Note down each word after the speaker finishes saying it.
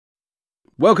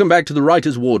Welcome back to the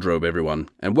Writer's Wardrobe, everyone,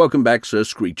 and welcome back, Sir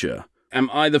Screecher. Am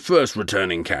I the first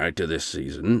returning character this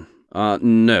season?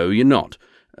 No, you're not.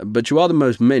 But you are the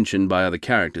most mentioned by other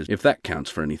characters, if that counts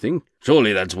for anything.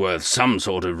 Surely that's worth some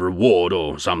sort of reward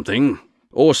or something.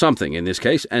 Or something, in this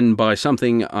case, and by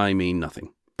something, I mean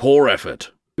nothing. Poor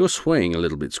effort. You're swaying a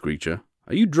little bit, Screecher.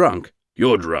 Are you drunk?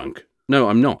 You're drunk. No,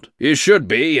 I'm not. You should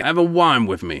be. Have a wine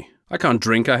with me. I can't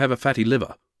drink, I have a fatty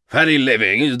liver. Fatty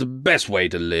living is the best way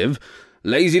to live.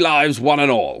 Lazy lives, one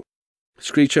and all.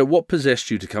 Screecher, what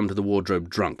possessed you to come to the wardrobe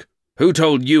drunk? Who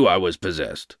told you I was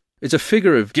possessed? It's a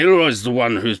figure of... Gilroy's the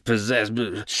one who's possessed.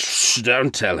 Shh,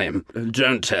 don't tell him.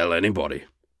 Don't tell anybody.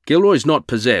 Gilroy's not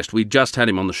possessed. We just had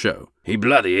him on the show. He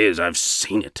bloody is. I've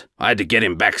seen it. I had to get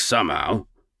him back somehow.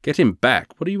 Get him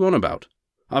back? What are you on about?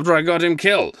 After I got him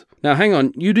killed. Now, hang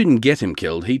on. You didn't get him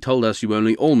killed. He told us you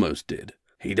only almost did.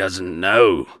 He doesn't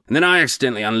know. And then I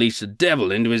accidentally unleashed the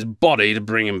devil into his body to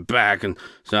bring him back, and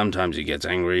sometimes he gets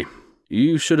angry.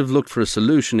 You should have looked for a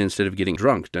solution instead of getting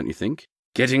drunk, don't you think?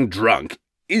 Getting drunk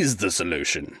is the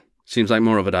solution. Seems like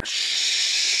more of a...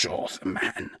 Shh, author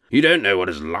man. You don't know what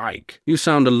it's like. You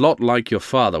sound a lot like your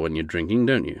father when you're drinking,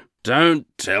 don't you? Don't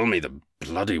tell me the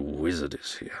bloody wizard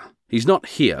is here. He's not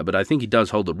here, but I think he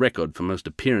does hold the record for most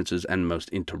appearances and most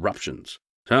interruptions.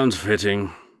 Sounds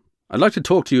fitting. I'd like to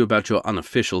talk to you about your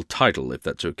unofficial title, if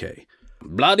that's okay.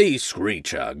 Bloody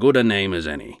Screecher, good a name as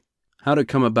any. How'd it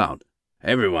come about?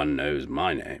 Everyone knows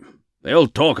my name. They all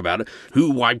talk about it.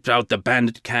 Who wiped out the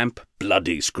bandit camp?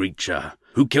 Bloody Screecher.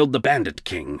 Who killed the bandit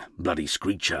king? Bloody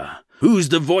Screecher. Who's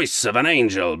the voice of an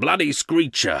angel? Bloody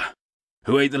Screecher.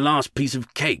 Who ate the last piece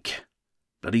of cake?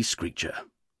 Bloody Screecher.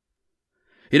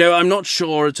 You know, I'm not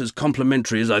sure it's as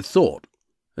complimentary as I thought.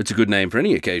 It's a good name for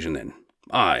any occasion, then.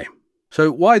 Aye. So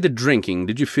why the drinking?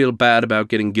 Did you feel bad about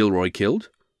getting Gilroy killed?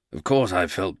 Of course I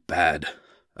felt bad.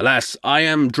 Alas, I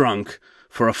am drunk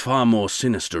for a far more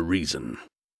sinister reason.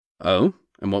 Oh?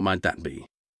 And what might that be?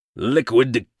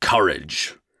 Liquid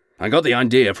courage. I got the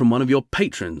idea from one of your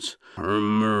patrons.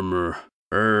 Mamu?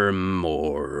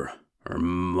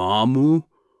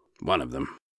 One of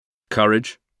them.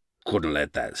 Courage? Couldn't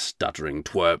let that stuttering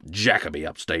twerp Jacoby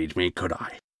upstage me, could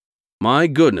I? My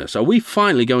goodness, are we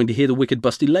finally going to hear the wicked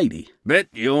Busty lady? Bet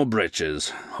your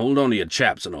britches. Hold on to your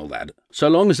chaps and all that. So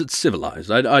long as it's civilized.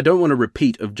 I don't want a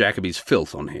repeat of Jacoby's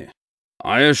filth on here.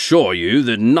 I assure you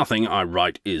that nothing I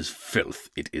write is filth.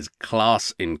 It is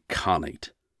class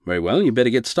incarnate. Very well, you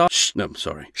better get started. Shh, no,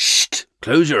 sorry. Shh!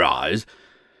 Close your eyes.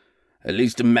 At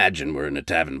least imagine we're in a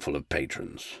tavern full of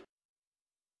patrons.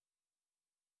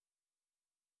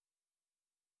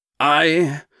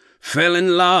 I fell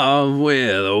in love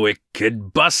with a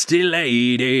wicked Busty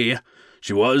lady.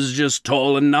 She was just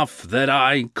tall enough that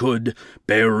I could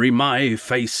bury my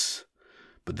face.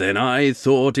 But then I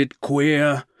thought it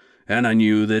queer, and I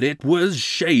knew that it was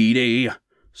shady.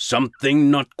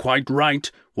 Something not quite right.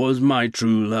 Was my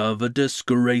true love a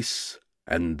disgrace?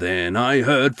 And then I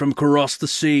heard from across the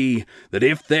sea that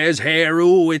if there's hair,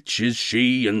 a witch is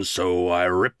she. And so I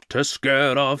ripped her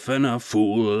skirt off, and a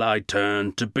fool I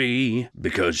turned to be.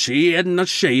 Because she had not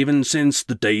shaven since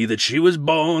the day that she was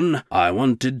born. I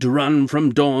wanted to run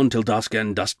from dawn till dusk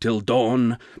and dusk till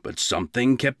dawn. But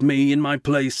something kept me in my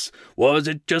place. Was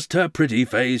it just her pretty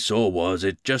face, or was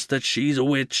it just that she's a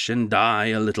witch and I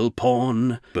a little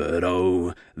pawn? But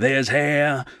oh, there's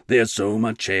hair, there's so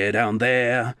much hair down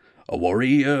there. A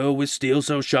warrior with steel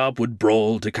so sharp would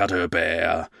brawl to cut her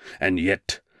bare. And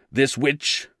yet, this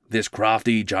witch, this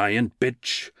crafty giant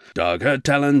bitch, dug her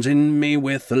talons in me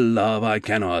with a love I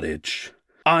cannot itch.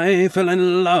 I fell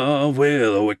in love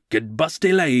with a wicked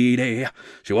Busty lady.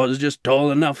 She was just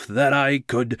tall enough that I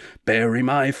could bury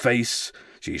my face.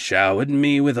 She showered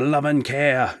me with love and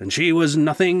care, and she was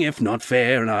nothing if not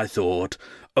fair. And I thought,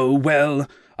 oh well,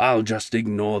 I'll just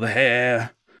ignore the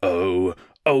hair. Oh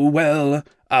well,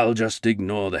 I'll just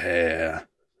ignore the hair.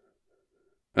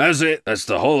 That's it. That's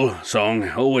the whole song.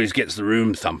 Always gets the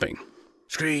room thumping.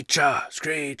 Screecher,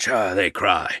 Screecher, they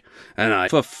cry. And I...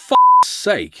 For f***'s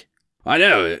sake. I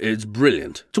know, it's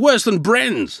brilliant. It's worse than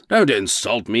Brennan's. Don't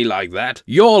insult me like that.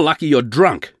 You're lucky you're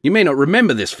drunk. You may not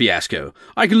remember this fiasco.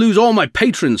 I could lose all my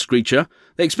patrons, Screecher.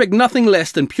 They expect nothing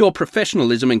less than pure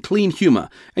professionalism and clean humour.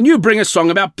 And you bring a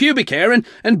song about pubic hair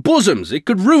and bosoms. It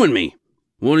could ruin me.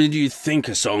 What did you think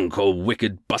a song called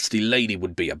Wicked Busty Lady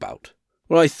would be about?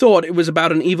 Well, I thought it was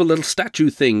about an evil little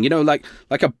statue thing, you know, like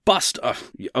a bust.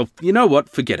 You know what?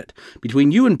 Forget it.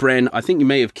 Between you and Bren, I think you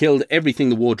may have killed everything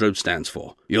the wardrobe stands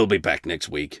for. You'll be back next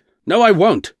week. No, I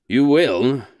won't. You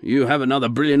will. You have another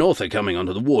brilliant author coming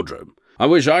onto the wardrobe. I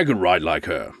wish I could write like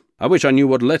her. I wish I knew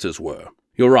what letters were.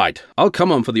 You're right. I'll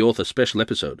come on for the author's special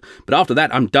episode, but after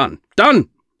that, I'm done. Done!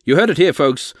 You heard it here,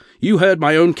 folks. You heard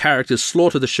my own characters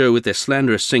slaughter the show with their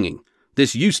slanderous singing.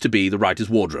 This used to be the writer's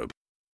wardrobe.